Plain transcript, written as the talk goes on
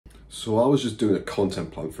So I was just doing a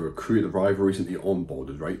content plan for a creative I've recently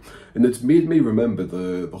onboarded, right? And it's made me remember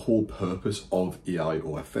the whole purpose of AI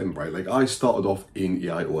OFM, right? Like I started off in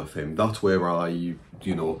AI OFM. That's where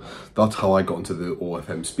that's how I got into the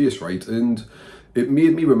OFM space, right? And it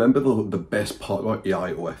made me remember the best part about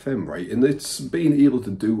AI OFM, right? And it's being able to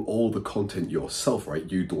do all the content yourself,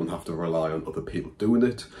 right? You don't have to rely on other people doing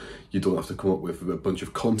it. You don't have to come up with a bunch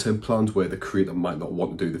of content plans where the creator might not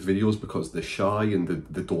want to do the videos because they're shy and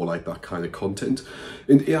they don't like that kind of content.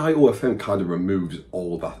 And AI OFM kind of removes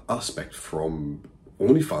all that aspect from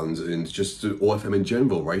OnlyFans and just OFM in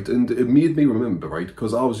general, right? And it made me remember, right?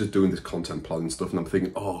 Because I was just doing this content plan and stuff and I'm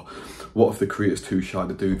thinking, oh, what if the creator's too shy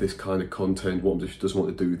to do this kind of content? What happens if she doesn't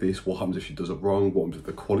want to do this? What happens if she does it wrong? What happens if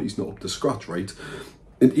the quality's not up to scratch, right?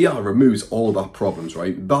 And AI removes all that problems,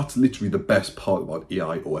 right? That's literally the best part about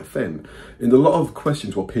AI OFM. And a lot of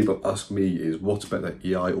questions what people ask me is what's better,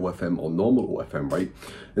 AI OFM or normal OFM, right?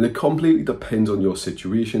 And it completely depends on your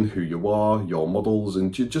situation, who you are, your models,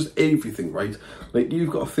 and just everything, right? Like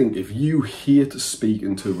you've got to think, if you hate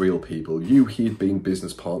speaking to real people, you hate being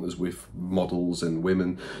business partners with models and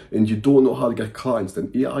women, and you don't know how to get clients,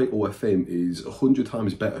 then AI OFM is 100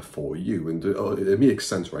 times better for you. And it makes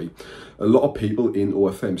sense, right? A lot of people in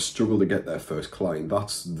OFM struggle to get their first client.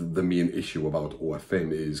 That's the main issue about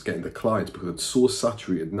OFM, is getting the clients, because it's so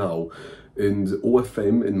saturated now. And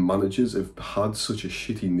OFM and managers have had such a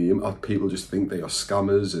shitty name that people just think they are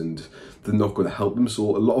scammers and they're not going to help them.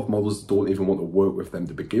 So a lot of models don't even want to work with them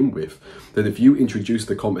to begin with. Then if you introduce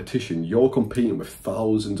the competition, you're competing with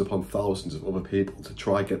thousands upon thousands of other people to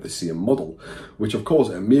try get the same model, which of course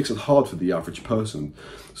it makes it hard for the average person.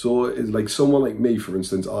 So it's like someone like me, for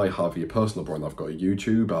instance, I have a personal brand. I've got a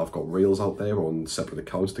YouTube, I've got reels out there on separate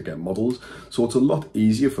accounts to get models. So it's a lot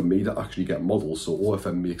easier for me to actually get models. So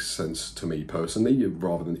OFM makes sense to me personally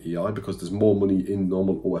rather than AI, because there's more money in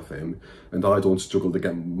normal OFM and I don't struggle to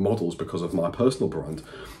get models because of my personal brand.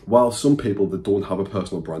 While some people that don't have a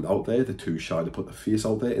personal brand out there, they're too shy to put their face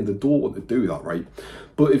out there and they don't want to do that, right?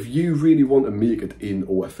 But if you really want to make it in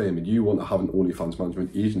OFM and you want to have an OnlyFans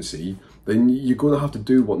management agency, then you're going to have to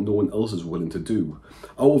do what no one else is willing to do.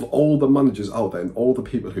 Out of all the managers out there and all the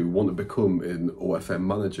people who want to become an OFM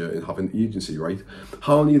manager and have an agency, right?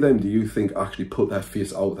 How many of them do you think actually put their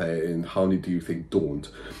face out there and how many do you think don't?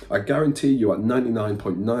 I guarantee you at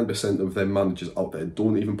 99.9% of them managers out there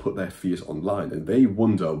don't even put their face online and they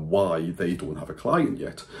wonder why they don't have a client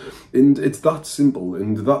yet. And it's that simple,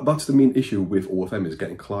 and that's the main issue with OFM, is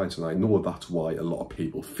getting clients, and I know that's why a lot of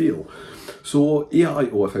people fail. So AI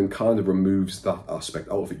OFM kind of removes that aspect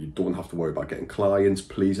out of it. You don't have to worry about getting clients,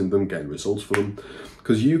 pleasing them, getting results for them,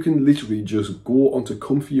 because you can literally just go onto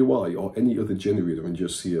Comfy UI or any other generator and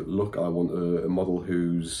just see it. Look, I want a model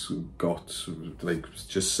who's got like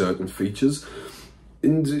just certain features.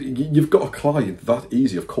 And you've got a client that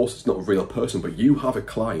easy. Of course, it's not a real person, but you have a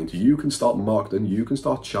client. You can start marketing, you can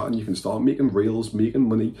start chatting, you can start making reels, making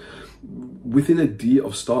money within a day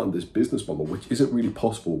of starting this business model, which isn't really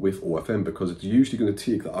possible with OFM, because it's usually going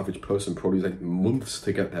to take the average person probably like months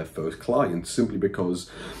to get their first client, simply because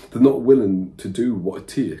they're not willing to do what it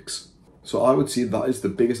takes. So I would say that is the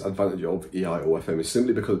biggest advantage of AI OFM, is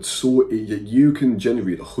simply because it's so you can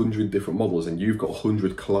generate 100 different models and you've got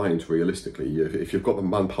 100 clients realistically. If you've got the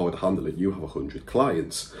manpower to handle it, you have 100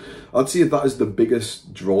 clients. I'd say that is the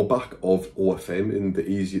biggest drawback of OFM, and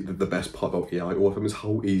the best part about AI OFM is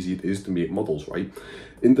how easy it is to make models, right?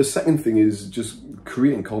 And the second thing is just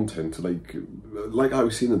creating content. Like I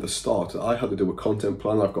was saying at the start, I had to do a content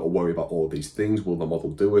plan. I've got to worry about all these things. Will the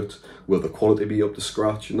model do it? Will the quality be up to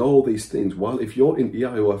scratch? And all these things. While if you're in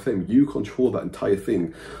AI OFM, you control that entire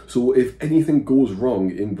thing. So if anything goes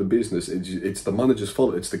wrong in the business, it's the manager's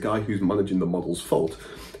fault. It's the guy who's managing the model's fault.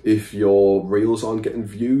 If your reels aren't getting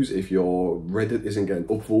views, if your Reddit isn't getting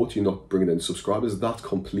upvotes, you're not bringing in subscribers, that's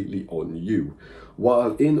completely on you.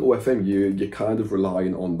 While in OFM, you're kind of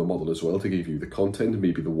relying on the model as well to give you the content.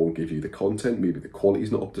 Maybe they won't give you the content, maybe the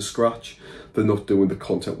quality's not up to scratch, they're not doing the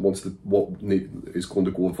content what is going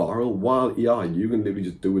to go viral. While AI, you can literally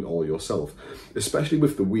just do it all yourself, especially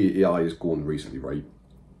with the way AI is going recently, right?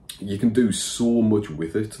 You can do so much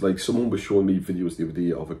with it. Like someone was showing me videos the other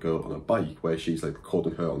day of a girl on a bike where she's like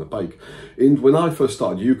recording her on a bike. And when I first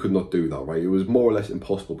started, you could not do that, right? It was more or less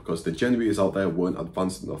impossible because the generators out there weren't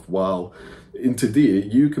advanced enough. While in today,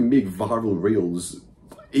 you can make viral reels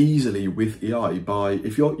easily with AI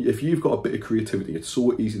if you've got a bit of creativity. It's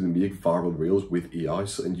so easy to make viral reels with AI,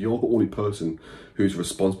 and you're the only person who's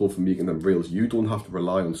responsible for making them reels. You don't have to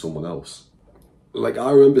rely on someone else. Like,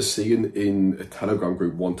 I remember seeing in a Telegram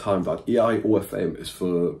group one time that AI OFM is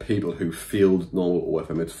for people who failed normal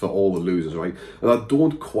OFM. It's for all the losers, right? And I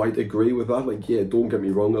don't quite agree with that. Like, yeah, don't get me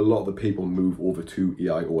wrong. A lot of the people move over to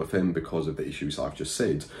AI OFM because of the issues I've just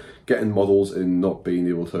said. Getting models and not being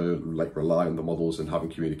able to, like, rely on the models and having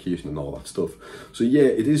communication and all that stuff. So yeah,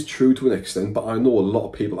 it is true to an extent, but I know a lot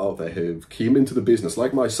of people out there have came into the business,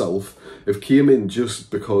 like myself, have came in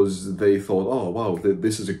just because they thought, oh wow,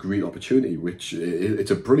 this is a great opportunity, which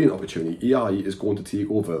it's a brilliant opportunity. AI is going to take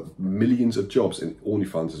over millions of jobs, and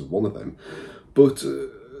OnlyFans is one of them. But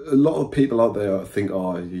a lot of people out there think,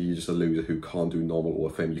 oh, you're just a loser who can't do normal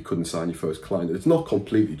OFM, you couldn't sign your first client. It's not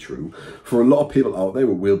completely true. For a lot of people out there,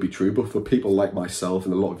 it will be true, but for people like myself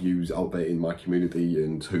and a lot of yous out there in my community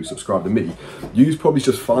and who subscribe to me, you probably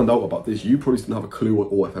just found out about this. You probably didn't have a clue what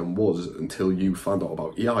OFM was until you found out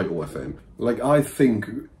about AI OFM. Like, I think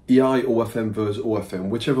AI OFM versus OFM,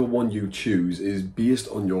 whichever one you choose, is based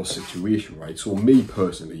on your situation, right? So me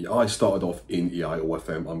personally, I started off in AI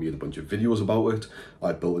OFM. I made a bunch of videos about it.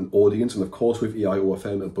 I built an audience, and of course with AI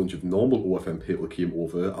OFM, a bunch of normal OFM people came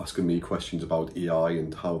over asking me questions about AI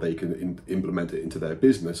and how they can implement it into their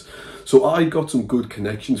business. So I got some good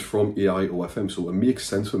connections from AI OFM, so it makes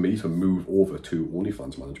sense for me to move over to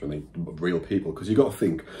OnlyFans management, like real people, because you got to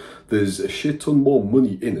think there's a shit ton more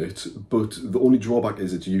money in it, but the only drawback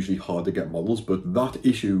is it's usually hard to get models. But that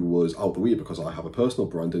issue was out the way because I have a personal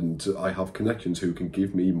brand and I have connections who can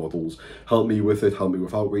give me models, help me with it, help me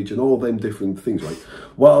with outreach and all them different things, right?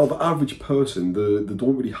 While the average person, they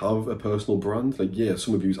don't really have a personal brand. Like, yeah,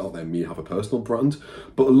 some of you out there may have a personal brand,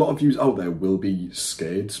 but a lot of you out there will be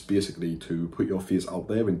scared basically to put your face out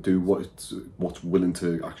there and do what's willing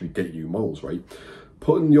to actually get you models, right?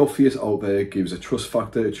 Putting your face out there gives a trust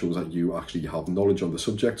factor. It shows that you actually have knowledge on the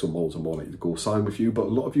subject, so models are more likely to go sign with you. But a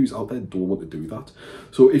lot of you out there don't want to do that.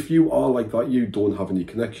 So if you are like that, you don't have any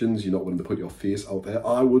connections, you're not willing to put your face out there,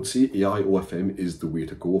 I would say AI OFM is the way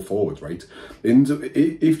to go forward, right? And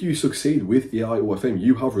if you succeed with AI OFM,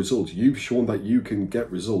 you have results. You've shown that you can get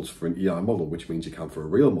results for an AI model, which means you can for a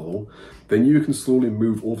real model. Then you can slowly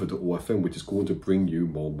move over to OFM, which is going to bring you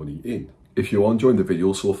more money in. If you are enjoying the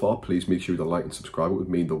video so far, please make sure to like and subscribe. It would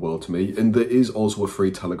mean the world to me. And there is also a free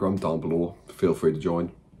Telegram down below. Feel free to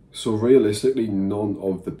join. So realistically, none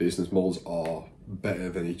of the business models are better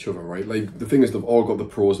than each other, right? Like, the thing is, they've all got the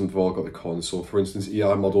pros and they've all got the cons. So for instance,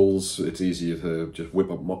 AI models, it's easier to just whip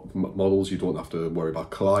up models. You don't have to worry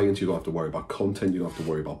about clients, you don't have to worry about content, you don't have to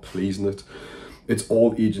worry about pleasing it. It's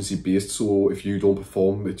all agency based, so if you don't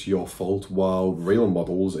perform, it's your fault. While real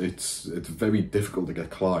models, it's very difficult to get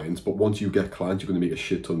clients, but once you get clients, you're going to make a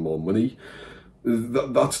shit ton more money.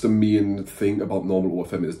 That's the main thing about normal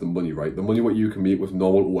OFM, is the money, right? The money what you can make with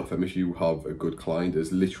normal OFM if you have a good client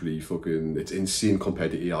is literally fucking, it's insane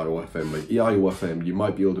compared to AI OFM. Like, AI OFM, you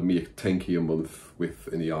might be able to make 10k a month with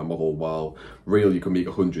an AI model, while real you can make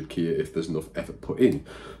 100k if there's enough effort put in.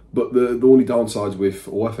 But the only downsides with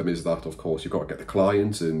OFM is that, of course, you've got to get the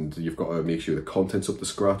clients and you've got to make sure the content's up to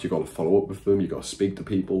scratch, you've got to follow up with them, you've got to speak to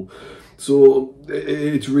people. So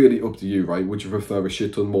it's really up to you, right? Would you prefer a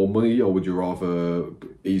shit ton more money, or would you rather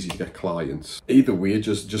easy to get clients? Either way,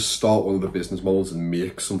 just start one of the business models and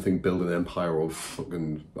make something, build an empire of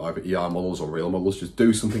fucking either AI models or real models. Just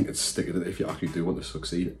do something and stick at it if you actually do want to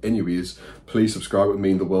succeed. Anyways, please subscribe, it would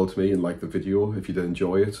mean the world to me, and like the video if you did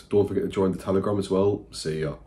enjoy it. Don't forget to join the Telegram as well. See ya.